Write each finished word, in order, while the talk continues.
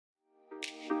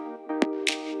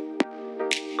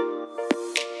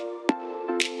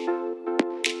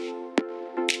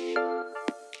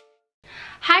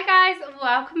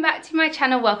welcome back to my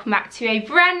channel, welcome back to a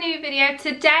brand new video.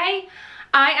 Today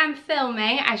I am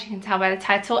filming, as you can tell by the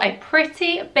title, a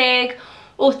pretty big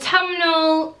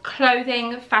autumnal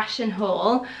clothing fashion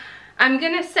haul. I'm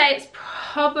gonna say it's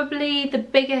probably the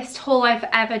biggest haul I've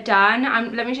ever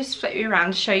done. Let me just flip you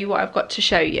around to show you what I've got to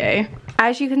show you.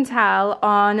 As you can tell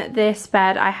on this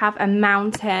bed I have a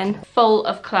mountain full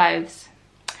of clothes.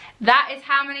 That is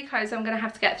how many clothes I'm going to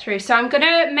have to get through. So I'm going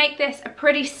to make this a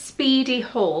pretty speedy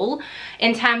haul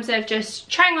in terms of just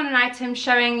trying on an item,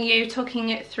 showing you, talking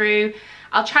it through.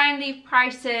 I'll try and leave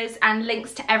prices and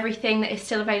links to everything that is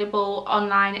still available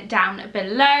online down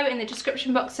below in the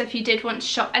description box. So if you did want to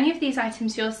shop any of these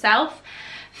items yourself,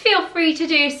 feel free to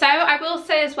do so. I will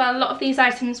say as well, a lot of these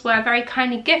items were very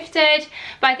kindly gifted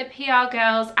by the PR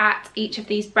girls at each of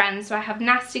these brands. So I have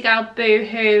Nastygal,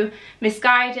 Boohoo,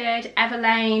 Missguided,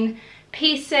 EVERLANE,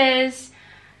 Pieces,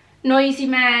 Noisy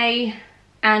May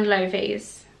and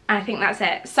LOAVIES. I think that's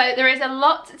it. So there is a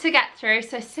lot to get through,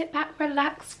 so sit back,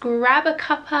 relax, grab a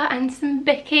cuppa and some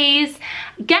bickies,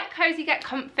 get cozy, get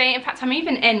comfy. In fact, I'm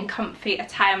even in comfy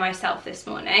attire myself this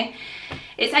morning.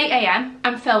 It's 8 AM,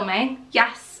 I'm filming.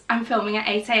 Yes, I'm filming at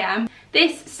 8 AM.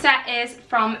 This set is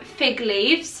from Fig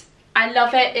Leaves. I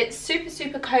love it. It's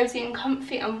super cozy and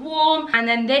comfy and warm. And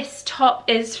then this top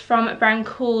is from a brand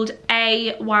called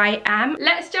AYM.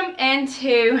 Let's jump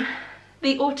into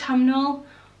the autumnal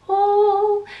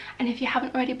haul. And if you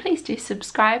haven't already, please do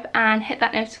subscribe and hit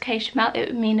that notification bell. It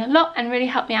would mean a lot and really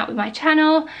help me out with my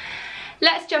channel.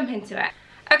 Let's jump into it.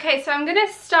 Okay, so I'm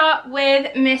gonna start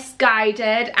with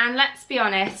Missguided, and let's be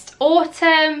honest,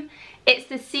 autumn, it's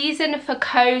the season for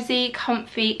cozy,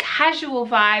 comfy, casual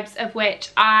vibes, of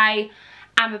which I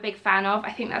am a big fan of.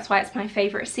 I think that's why it's my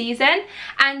favorite season.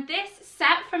 And this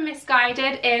set from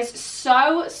Missguided is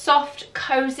so soft,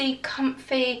 cozy,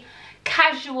 comfy,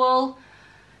 casual.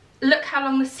 Look how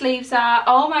long the sleeves are.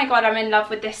 Oh my god, I'm in love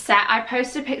with this set. I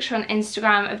posted a picture on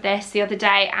Instagram of this the other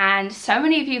day and so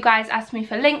many of you guys asked me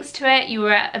for links to it. You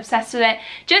were obsessed with it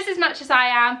just as much as I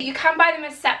am. You can buy them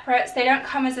as separates, they don't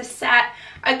come as a set.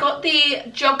 I got the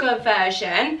jogger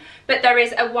version, but there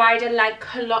is a wider leg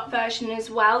culotte version as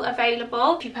well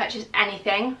available if you purchase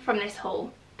anything from this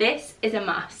haul. This is a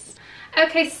must.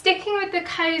 Okay, sticking with the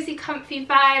cozy, comfy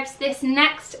vibes, this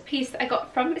next piece that I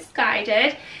got from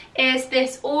Missguided is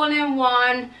this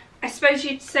all-in-one, I suppose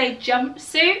you'd say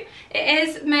jumpsuit. It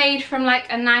is made from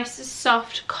like a nice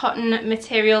soft cotton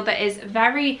material that is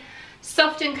very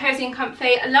soft and cozy and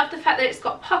comfy. I love the fact that it's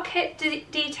got pocket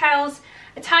details,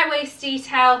 a tie waist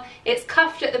detail, it's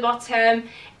cuffed at the bottom.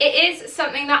 It is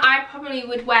something that I probably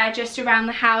would wear just around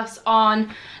the house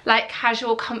on like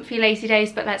casual, comfy, lazy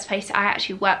days, but let's face it, I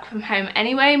actually work from home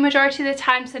anyway majority of the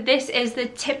time, so this is the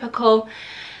typical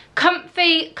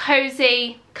comfy,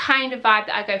 cozy kind of vibe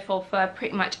that I go for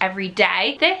pretty much every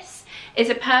day. This is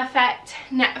a perfect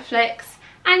Netflix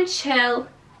and chill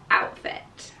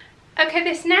outfit. Okay,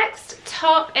 this next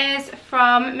top is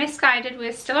from Missguided.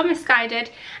 We're still on Missguided,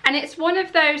 and it's one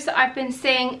of those that I've been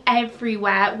seeing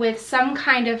everywhere with some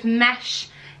kind of mesh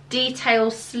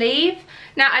detail sleeve.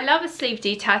 Now, I love a sleeve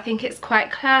detail. I think it's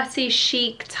quite classy,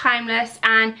 chic, timeless,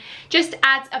 and just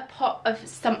adds a pop of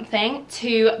something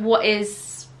to what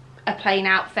is a plain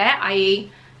outfit,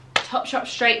 i.e. Topshop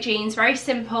straight jeans, very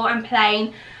simple and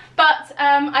plain. But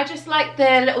I just like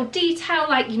the little detail,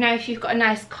 like, you know, if you've got a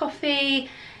nice coffee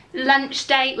lunch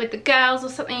date with the girls or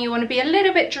something, you want to be a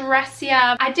little bit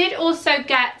dressier. I did also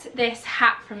get this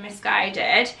hat from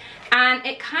Missguided, and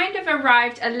it kind of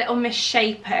arrived a little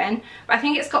misshapen, but I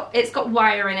think it's got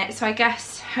wire in it, so I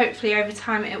guess hopefully over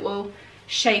time it will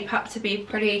shape up to be a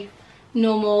pretty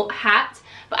normal hat.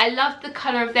 But I love the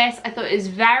colour of this. I thought it was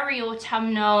very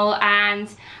autumnal, and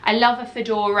I love a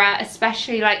fedora,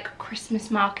 especially like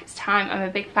Christmas markets time. I'm a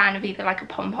big fan of either like a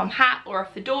pom-pom hat or a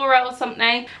fedora or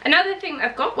something. Another thing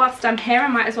that I've got whilst I'm here, I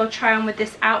might as well try on with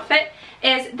this outfit,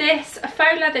 is this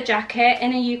faux leather jacket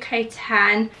in a UK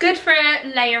 10. Good for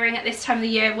layering at this time of the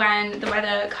year when the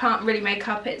weather can't really make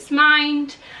up its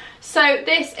mind. So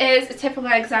this is a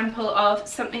typical example of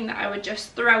something that I would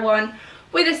just throw on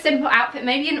with a simple outfit.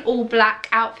 Maybe an all black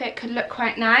outfit could look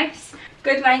quite nice.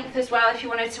 Good length as well if you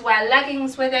wanted to wear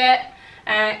leggings with it.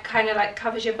 Kind of like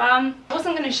covers your bum. I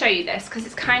wasn't going to show you this because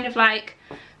it's kind of like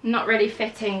not really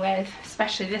fitting with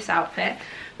especially this outfit.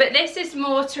 But this is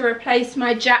more to replace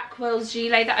my Jack Wills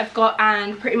gilet that I've got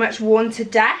and pretty much worn to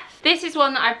death. This is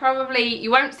one that I probably,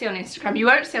 you won't see on Instagram, you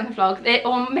won't see on the vlog,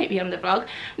 or maybe on the vlog.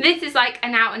 This is like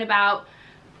an out and about,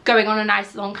 going on a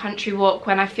nice long country walk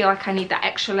when I feel like I need that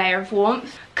extra layer of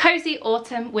warmth. Cozy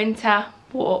autumn, winter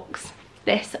walks.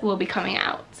 This will be coming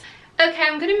out. Okay,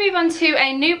 I'm going to move on to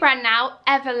a new brand now,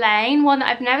 EVERLANE, one that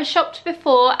I've never shopped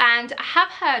before and I have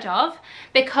heard of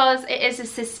because it is a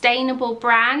sustainable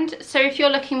brand. So if you're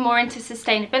looking more into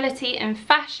sustainability and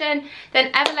fashion,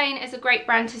 then EVERLANE is a great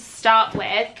brand to start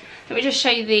with. Let me just show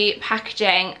you the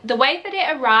packaging. The way that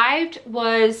it arrived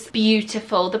was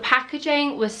beautiful. The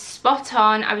packaging was spot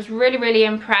on. I was really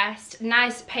impressed.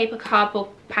 Nice paper cardboard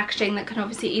packaging that can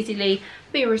obviously easily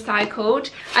be recycled.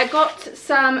 I got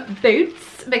some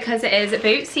boots because it is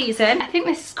boot season. I think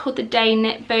this is called the Day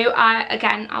Knit boot.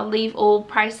 Again, I'll leave all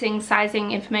pricing,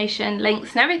 sizing information,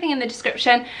 links and everything in the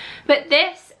description. But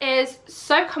this is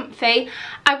so comfy.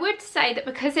 I would say that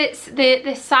because it's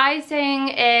the sizing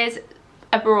is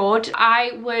abroad,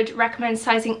 I would recommend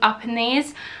sizing up in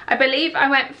these. I believe I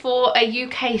went for a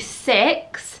UK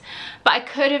 6, but I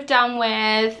could have done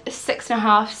with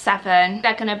 6.5, 7.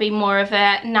 They're gonna be more of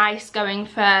a nice going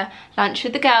for lunch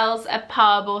with the girls, a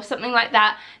pub or something like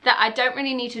that, that I don't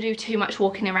really need to do too much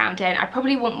walking around in. I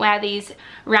probably wouldn't wear these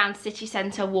around city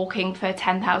centre walking for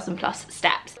 10,000 plus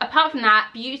steps. Apart from that,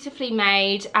 beautifully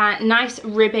made, nice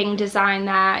ribbing design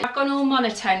there. I've gone all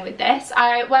monotone with this.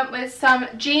 I went with some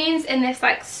jeans in this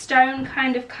like stone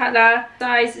kind of colour,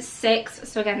 size 6,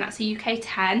 so again that's a UK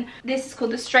 10. This is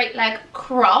called the straight leg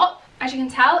crop. As you can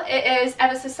tell, it is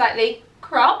ever so slightly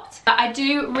cropped. But I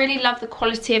do really love the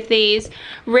quality of these.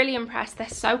 Really impressed. They're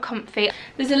so comfy.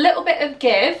 There's a little bit of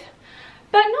give,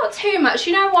 but not too much.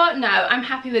 You know what? No, I'm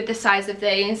happy with the size of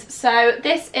these. So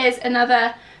this is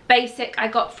another basic I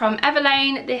got from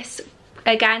EVERLANE. This,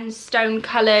 again, stone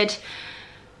coloured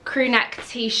crew neck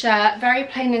t-shirt. Very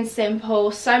plain and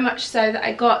simple. So much so that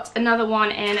I got another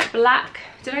one in black.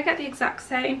 Did I get the exact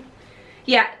same?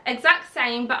 Yeah, exact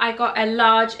same, but I got a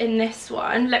large in this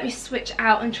one. Let me switch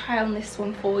out and try on this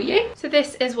one for you. So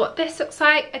this is what this looks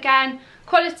like. Again,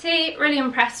 quality, really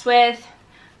impressed with.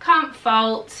 Can't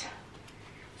fault.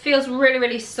 Feels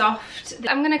really soft.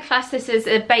 I'm going to class this as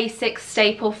a basic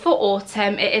staple for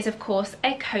autumn. It is, of course,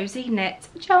 a cozy knit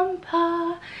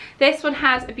jumper. This one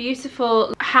has a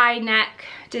beautiful high neck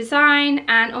design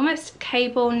and almost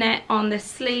cable knit on the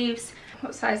sleeves.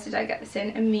 What size did I get this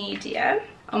in? A medium.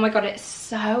 Oh my god, it's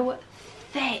so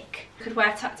thick. You could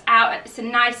wear tucked out. It's a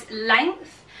nice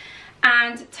length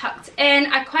and tucked in.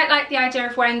 I quite like the idea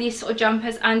of wearing these sort of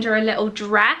jumpers under a little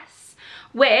dress,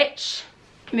 which,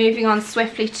 moving on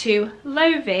swiftly to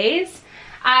LOAVIES,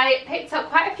 I picked up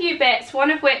quite a few bits,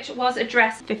 one of which was a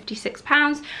dress,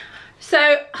 £56.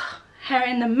 So, hair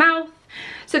in the mouth.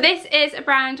 So this is a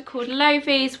brand called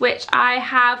LOAVIES, which I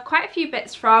have quite a few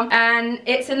bits from, and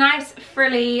it's a nice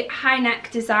frilly high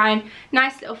neck design,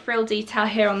 nice little frill detail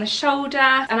here on the shoulder,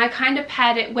 and I kind of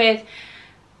paired it with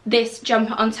this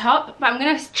jumper on top, but I'm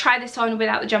going to try this on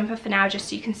without the jumper for now just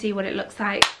so you can see what it looks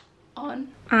like on.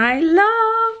 I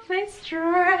love this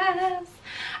dress.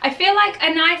 I feel like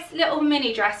a nice little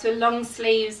mini dress with long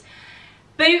sleeves,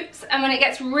 boots, and when it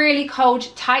gets really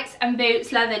cold, tights and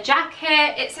boots, leather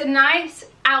jacket. It's a nice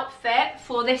outfit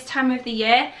for this time of the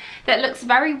year that looks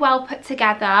very well put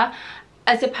together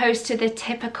as opposed to the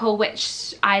typical,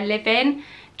 which I live in,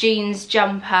 jeans,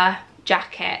 jumper,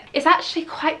 jacket. It's actually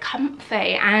quite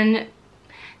comfy and,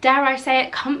 dare I say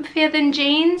it, comfier than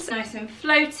jeans. Nice and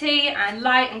floaty and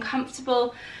light and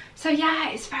comfortable. So yeah,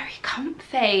 it's very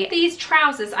comfy. These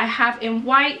trousers I have in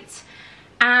white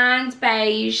and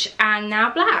beige and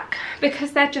now black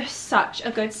because they're just such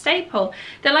a good staple.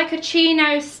 They're like a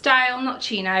chino style, not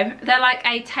chino, they're like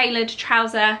a tailored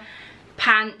trouser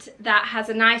pant that has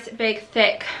a nice big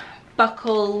thick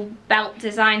buckle belt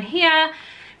design here,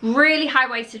 really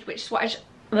high-waisted, which is what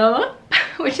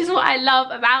I love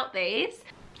about these.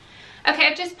 Okay,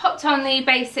 I've just popped on the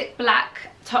basic black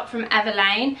top from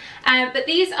EVERLANE, but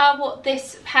these are what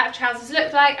this pair of trousers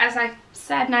look like. As I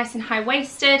said, nice and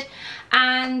high-waisted,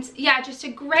 and yeah, just a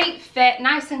great fit,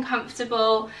 nice and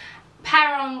comfortable.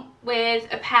 Pair on with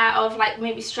a pair of like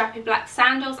maybe strappy black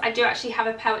sandals. I do actually have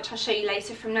a pair which I'll show you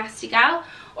later from Nastygal,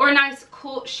 or a nice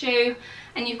court shoe,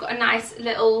 and you've got a nice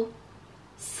little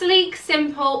sleek,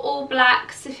 simple, all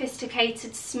black,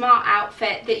 sophisticated, smart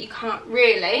outfit that you can't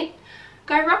really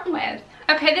go wrong with.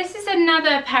 Okay, this is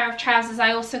another pair of trousers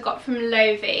I also got from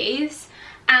LOAVIES,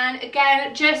 and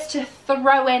again, just to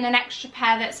throw in an extra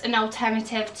pair that's an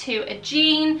alternative to a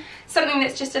jean, something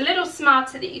that's just a little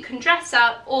smarter that you can dress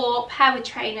up or pair with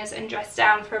trainers and dress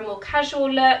down for a more casual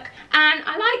look, and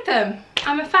I like them.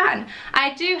 I'm a fan.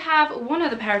 I do have one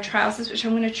other pair of trousers which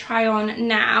I'm going to try on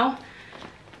now.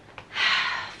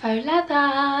 Faux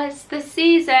leather, it's the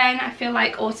season. I feel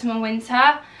like autumn and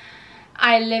winter,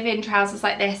 I live in trousers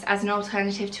like this as an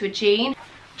alternative to a jean.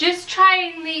 Just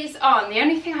trying these on, the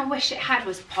only thing I wish it had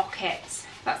was pockets.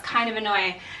 That's kind of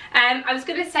annoying. I was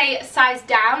going to say size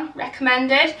down,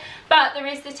 recommended, but there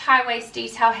is the tie waist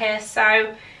detail here,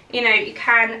 so you know you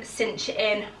can cinch it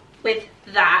in with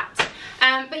that.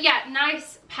 But yeah,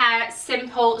 nice pair,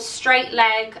 simple, straight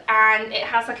leg, and it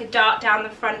has like a dart down the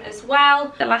front as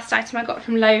well. The last item I got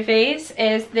from LOAVIES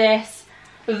is this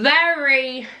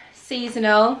very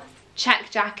seasonal check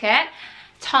jacket.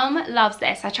 Tom loves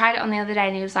this. I tried it on the other day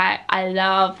and he was like, I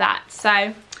love that.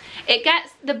 So it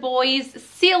gets the boys'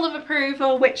 seal of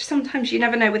approval, which sometimes you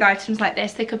never know with items like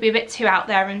this. They could be a bit too out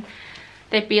there and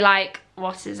they'd be like,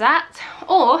 what is that?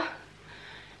 Or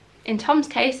in Tom's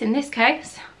case, in this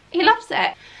case, he loves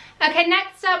it. Okay,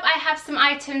 next up I have some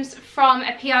items from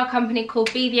a PR company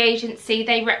called Be The Agency.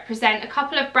 They represent a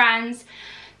couple of brands,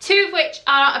 two of which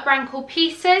are a brand called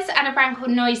Pieces and a brand called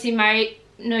Noisy May,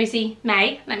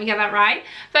 let me get that right,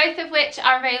 both of which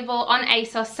are available on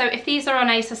ASOS. So if these are on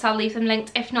ASOS, I'll leave them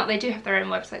linked. If not, they do have their own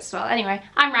websites as well. Anyway,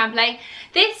 I'm rambling.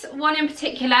 This one in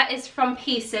particular is from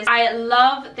Pieces. I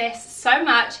love this so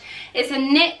much. It's a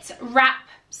knit wrap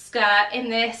skirt in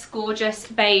this gorgeous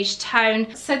beige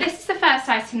tone. So this is the first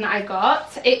item that I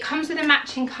got. It comes with a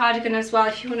matching cardigan as well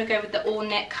if you want to go with the all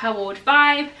knit co-ord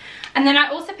vibe. And then I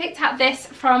also picked out this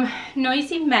from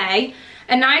Noisy May,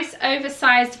 a nice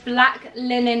oversized black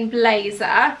linen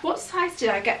blazer. What size did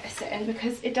I get this in?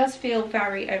 Because it does feel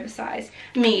very oversized.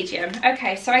 Medium.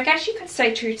 Okay, so I guess you could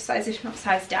stay true to size if not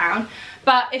size down.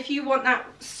 But if you want that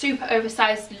super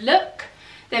oversized look,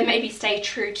 then maybe stay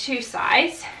true to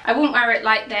size. I wouldn't wear it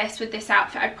like this with this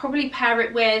outfit. I'd probably pair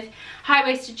it with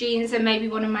high-waisted jeans and maybe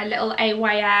one of my little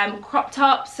AYM crop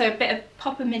tops, so a bit of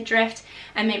pop and midriff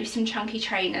and maybe some chunky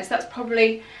trainers. That's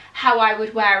probably how I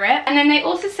would wear it. And then they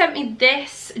also sent me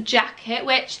this jacket,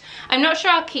 which I'm not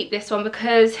sure I'll keep this one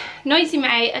because Noisy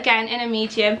May, again in a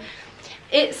medium,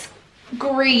 it's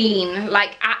green,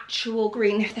 like actual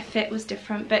green if the fit was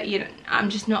different, but you know, I'm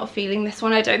just not feeling this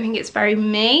one. I don't think it's very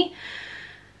me.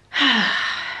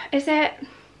 Is it?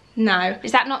 No.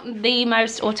 Is that not the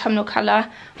most autumnal colour?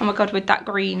 Oh my god, with that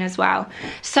green as well.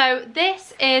 So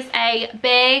this is a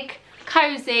big,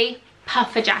 cozy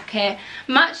puffer jacket.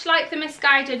 Much like the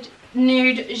Missguided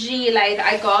nude gilet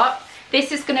that I got,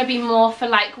 this is going to be more for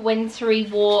like wintry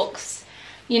walks,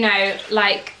 you know,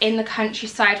 like in the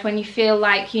countryside when you feel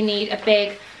like you need a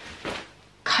big,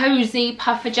 cozy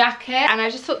puffer jacket. And I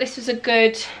just thought this was a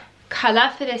good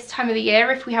colour for this time of the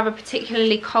year if we have a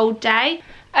particularly cold day.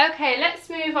 Okay, let's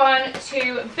move on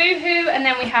to Boohoo, and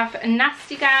then we have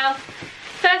Nastygal.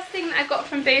 First thing that I got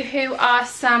from Boohoo are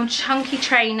some chunky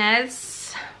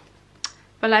trainers.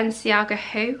 Balenciaga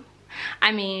who?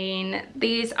 I mean,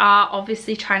 these are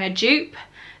obviously trying to dupe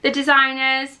the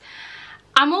designers.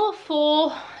 I'm all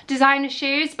for designer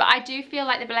shoes, but I do feel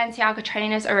like the Balenciaga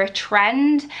trainers are a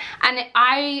trend, and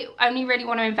I only really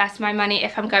want to invest my money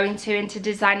if I'm going to into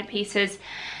designer pieces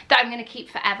that I'm going to keep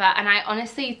forever. And I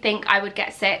honestly think I would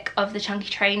get sick of the chunky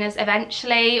trainers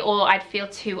eventually, or I'd feel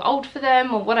too old for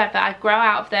them or whatever, I'd grow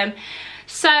out of them.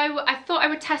 So I thought I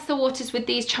would test the waters with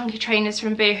these chunky trainers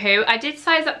from Boohoo. I did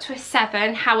size up to a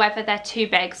 7, however they're too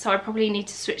big, so I probably need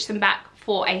to switch them back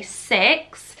for a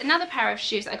 6. Another pair of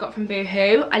shoes I got from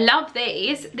Boohoo. I love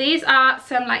these. These are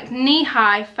some like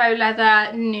knee-high faux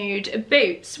leather nude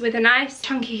boots with a nice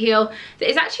chunky heel that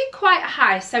is actually quite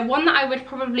high. So one that I would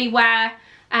probably wear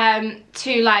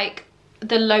to like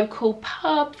the local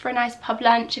pub for a nice pub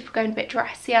lunch if we're going a bit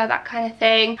dressier, that kind of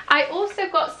thing. I also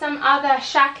got some other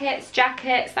shackets,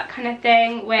 jackets, that kind of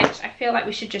thing, which I feel like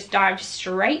we should just dive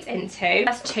straight into.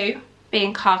 That's 2.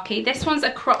 Being khaki. This one's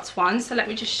a cropped one, so let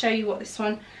me just show you what this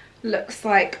one looks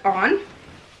like on.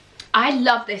 I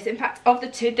love this. In fact, of the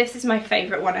 2, this is my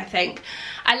favourite one, I think.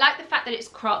 I like the fact that it's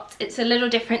cropped. It's a little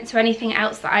different to anything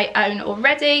else that I own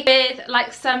already, with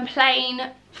like some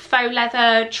plain faux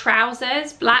leather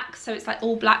trousers, black, so it's like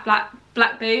all black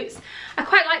boots. I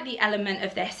quite like the element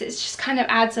of this. It just kind of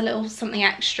adds a little something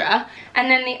extra. And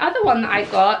then the other one that I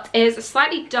got is a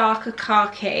slightly darker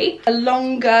khaki, a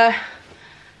longer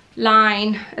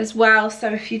line as well, so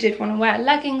if you did want to wear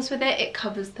leggings with it, it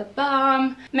covers the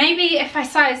bum. Maybe if I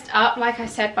sized up, like I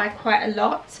said, by quite a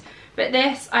lot, but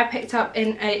this I picked up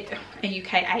in a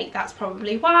UK 8, that's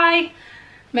probably why.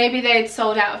 Maybe they'd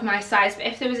sold out of my size, but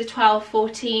if there was a 12,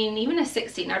 14, even a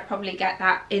 16, I'd probably get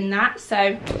that in that,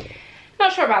 so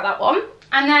not sure about that one.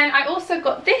 And then I also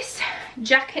got this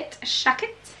jacket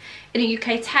in a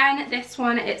UK 10. This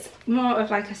one, it's more of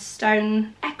like a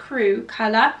stone ecru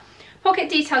colour. Pocket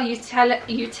detail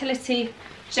utility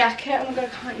jacket. Oh my god, I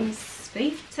can't even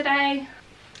speak today.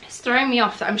 It's throwing me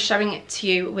off that I'm showing it to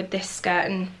you with this skirt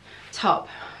and top,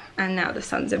 and now the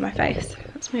sun's in my face.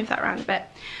 Let's move that around a bit.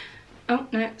 Oh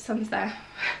no, sun's there.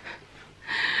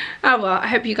 Oh well, I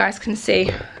hope you guys can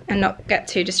see and not get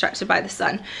too distracted by the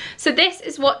sun. So this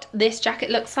is what this jacket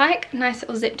looks like. Nice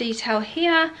little zip detail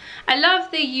here. I love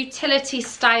the utility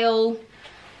style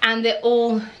and the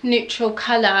all neutral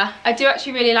colour. I do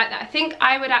actually really like that. I think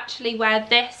I would actually wear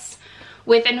this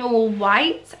with an all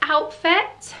white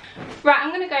outfit. Right,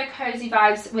 I'm gonna go cozy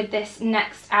vibes with this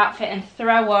next outfit and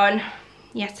throw on,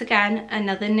 yet again,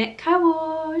 another knit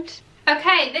cord.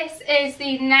 Okay, this is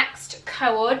the next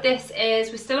cord.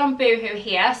 We're still on Boohoo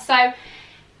here. So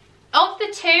of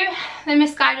the two, the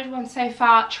Misguided one so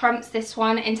far trumps this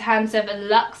one in terms of a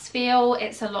luxe feel.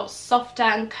 It's a lot softer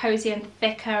and cozy and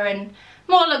thicker and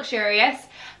more luxurious.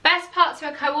 Best part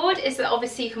to a cord is that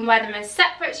obviously you can wear them as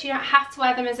separate, so you don't have to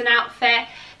wear them as an outfit.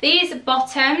 These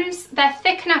bottoms, they're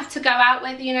thick enough to go out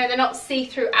with, you know, they're not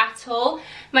see-through at all.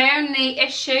 My only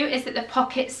issue is that the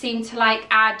pockets seem to like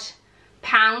add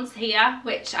pounds here,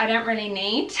 which I don't really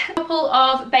need. A couple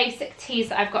of basic tees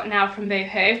that I've got now from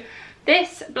Boohoo.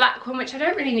 This black one, which I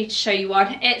don't really need to show you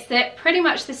on, it's pretty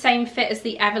much the same fit as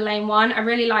the EVERLANE one. I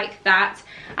really like that.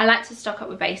 I like to stock up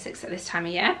with basics at this time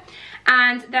of year.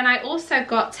 And then I also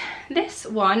got this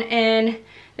one in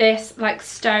this like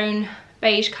stone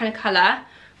beige kind of colour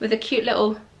with a cute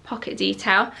little pocket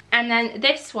detail. And then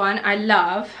this one, I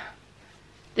love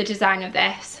the design of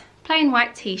this. Plain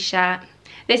white t-shirt.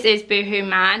 This is Boohoo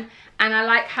Man, and I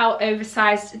like how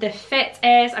oversized the fit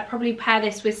is. I probably pair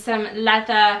this with some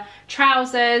leather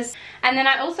trousers. And then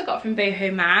I also got from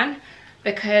Boohoo Man,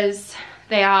 because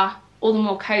they are all the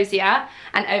more cozier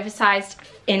and oversized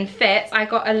in fit, I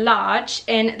got a large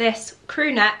in this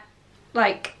crew neck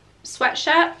like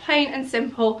sweatshirt, plain and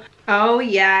simple. Oh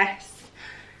yes,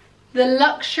 the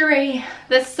luxury,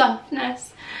 the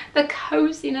softness, the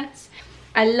coziness.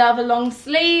 I love a long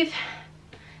sleeve.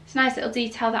 It's a nice little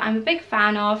detail that I'm a big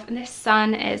fan of, and this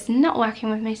sun is not working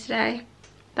with me today.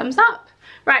 Thumbs up.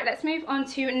 Right, let's move on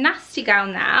to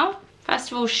Nastygal now.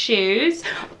 First of all, shoes.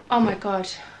 Oh my god,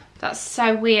 that's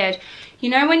so weird.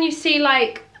 You know when you see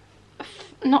like,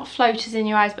 not floaters in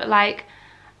your eyes, but like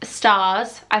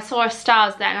stars? I saw a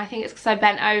stars then. I think it's because I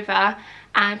bent over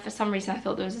and for some reason I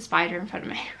thought there was a spider in front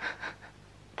of me.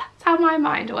 That's how my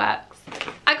mind works.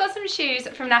 I got some shoes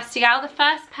from Nastygal. The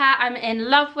first pair I'm in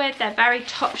love with. They're very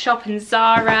Topshop and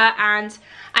Zara, and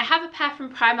I have a pair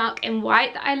from Primark in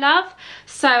white that I love,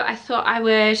 so I thought I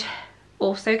would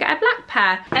also get a black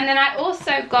pair. And then I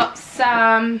also got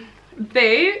some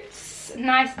boots,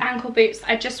 nice ankle boots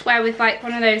I just wear with like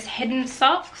one of those hidden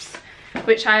socks,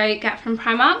 which I get from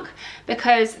Primark,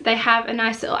 because they have a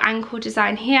nice little ankle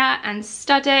design here and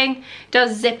studding. It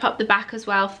does zip up the back as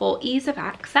well for ease of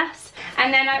access.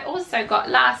 And then I also got,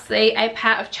 lastly, a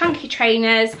pair of chunky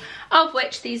trainers, of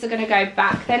which these are going to go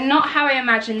back. They're not how I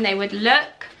imagined they would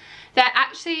look. They're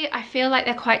actually, I feel like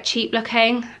they're quite cheap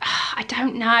looking. I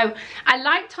don't know. I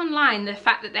liked online the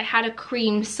fact that they had a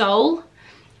cream sole.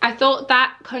 I thought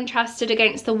that contrasted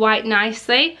against the white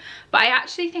nicely, but I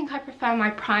actually think I prefer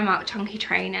my Primark chunky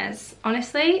trainers,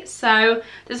 honestly, so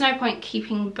there's no point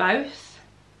keeping both.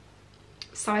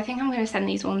 So I think I'm going to send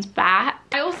these ones back.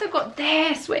 I also got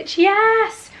this, which,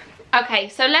 yes! Okay,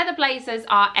 so leather blazers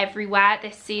are everywhere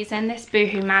this season. This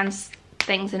Boohoo Man's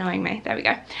thing's annoying me. There we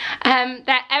go.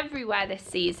 They're everywhere this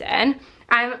season.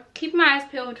 I'm keeping my eyes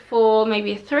peeled for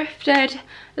maybe a thrifted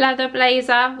leather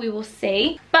blazer. We will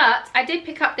see. But I did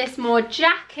pick up this more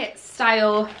jacket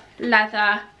style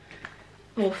leather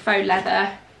or faux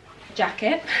leather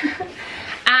jacket.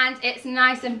 And it's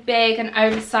nice and big and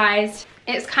oversized.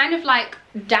 It's kind of like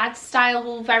dad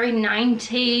style, very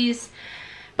 90s.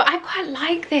 But I quite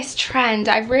like this trend.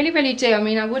 I really, really do. I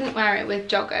mean, I wouldn't wear it with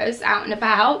joggers out and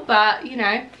about, but you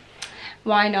know,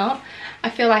 why not? I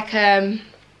feel like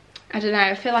I don't know,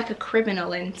 I feel like a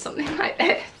criminal in something like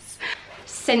this.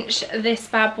 Cinch this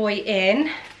bad boy in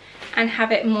and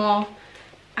have it more,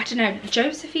 I don't know,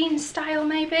 Josephine style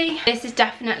maybe. This is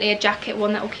definitely a jacket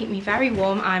one that will keep me very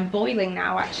warm. I'm boiling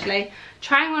now actually.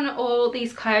 Trying on all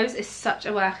these clothes is such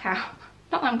a workout.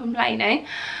 Not that I'm complaining,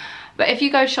 but if you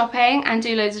go shopping and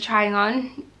do loads of trying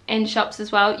on in shops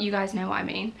as well, you guys know what I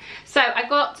mean. So I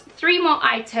got 3 more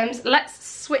items. Let's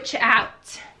switch it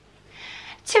out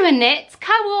to a knit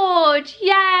cord.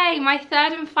 Yay! My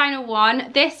third and final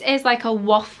one. This is like a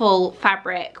waffle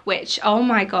fabric, which, oh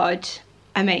my god,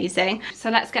 amazing. So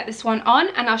let's get this one on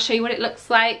and I'll show you what it looks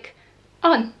like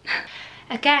on.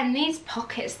 Again, these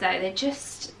pockets though, they're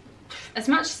just, as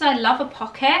much as I love a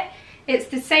pocket, it's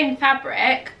the same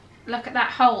fabric. Look at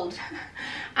that hold.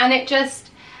 And it just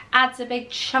adds a big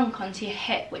chunk onto your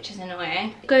hip, which is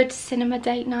annoying. Good cinema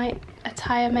date night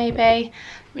attire maybe.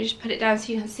 Let me just put it down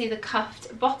so you can see the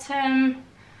cuffed bottom.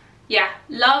 Yeah,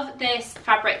 love this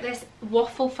fabric, this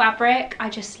waffle fabric. I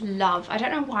just love. I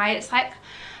don't know why, it's like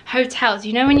hotels.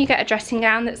 You know when you get a dressing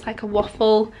gown that's like a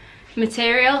waffle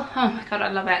material? Oh my god, I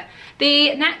love it.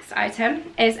 The next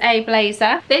item is a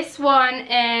blazer. This one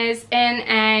is in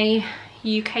a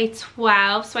UK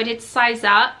 12, so I did size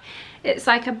up. It's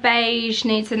like a beige,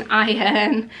 needs an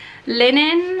iron,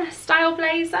 linen style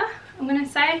blazer, I'm gonna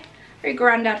say. Very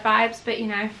granddad vibes, but you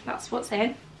know, that's what's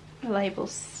in. The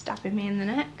label's stabbing me in the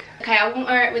neck. Okay, I won't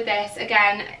wear it with this.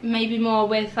 Again, maybe more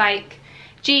with like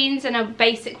jeans and a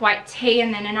basic white tee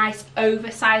and then a nice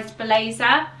oversized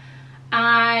blazer.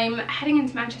 I'm heading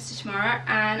into Manchester tomorrow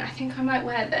and I think I might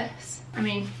wear this. I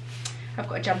mean, I've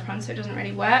got a jumper on so it doesn't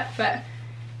really work, but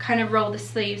kind of roll the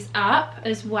sleeves up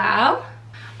as well.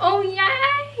 Oh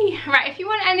yay! Right, if you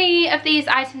want any of these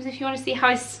items, if you want to see how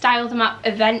I style them up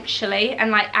eventually and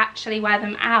like actually wear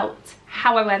them out,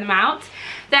 how I wear them out,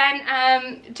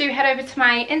 then do head over to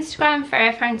my Instagram,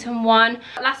 freyafarrington1.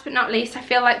 Last but not least, I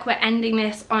feel like we're ending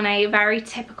this on a very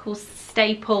typical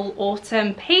staple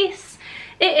autumn piece.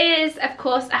 It is, of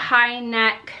course, a high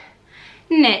neck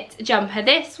knit jumper.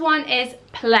 This one is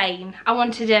plain. I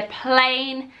wanted a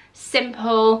plain,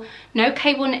 simple, no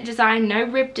cable knit design, no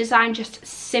rib design, just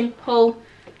simple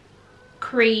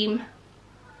cream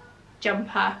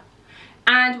jumper.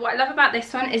 And what I love about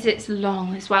this one is it's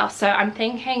long as well, so I'm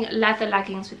thinking leather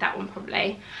leggings with that one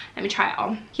probably. Let me try it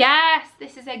on. Yes,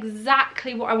 this is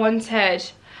exactly what I wanted.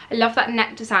 I love that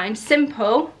neck design.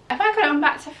 Simple. Have I got it on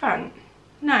back to front?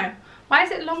 No. Why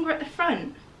is it longer at the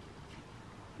front?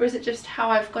 Or is it just how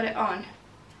I've got it on?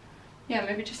 Yeah,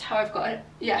 maybe just how I've got it.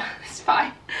 Yeah, it's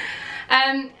fine.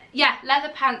 Yeah,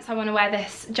 leather pants I want to wear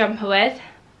this jumper with.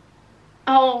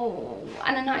 Oh,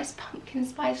 and a nice pumpkin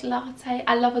spice latte.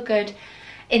 I love a good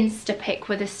Insta pic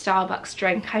with a Starbucks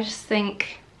drink. I just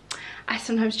think I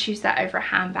sometimes choose that over a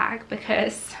handbag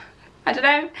because, I don't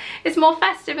know, it's more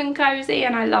festive and cozy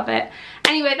and I love it.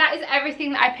 Anyway, that is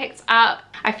everything that I picked up.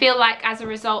 I feel like as a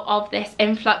result of this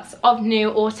influx of new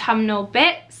autumnal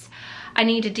bits, I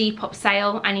need a Depop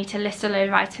sale. I need to list a load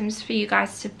of items for you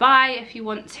guys to buy if you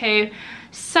want to.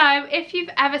 So if you've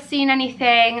ever seen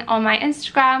anything on my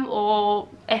Instagram, or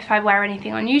if I wear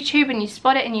anything on YouTube and you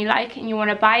spot it and you like it and you want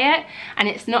to buy it and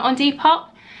it's not on Depop,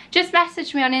 just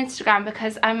message me on Instagram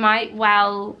because I might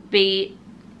well be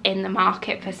in the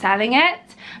market for selling it,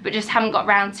 but just haven't got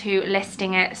around to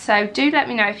listing it. So do let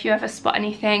me know if you ever spot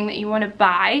anything that you want to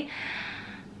buy.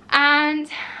 And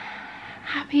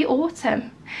happy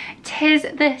autumn. 'Tis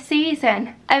the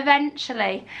season,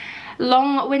 eventually.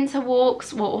 Long winter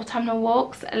walks, or autumnal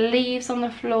walks, leaves on the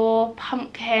floor,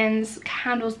 pumpkins,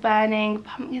 candles burning,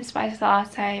 pumpkin spice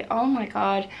latte. Oh my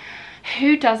god,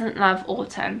 who doesn't love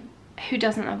autumn? Who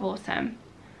doesn't love autumn?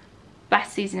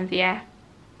 Best season of the year,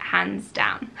 hands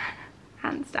down.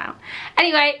 Hands down.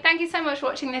 Anyway, thank you so much for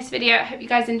watching this video. I hope you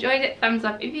guys enjoyed it. Thumbs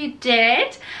up if you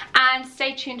did, and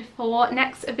stay tuned for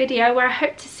next video where I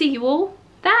hope to see you all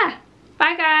there.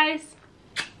 Bye guys.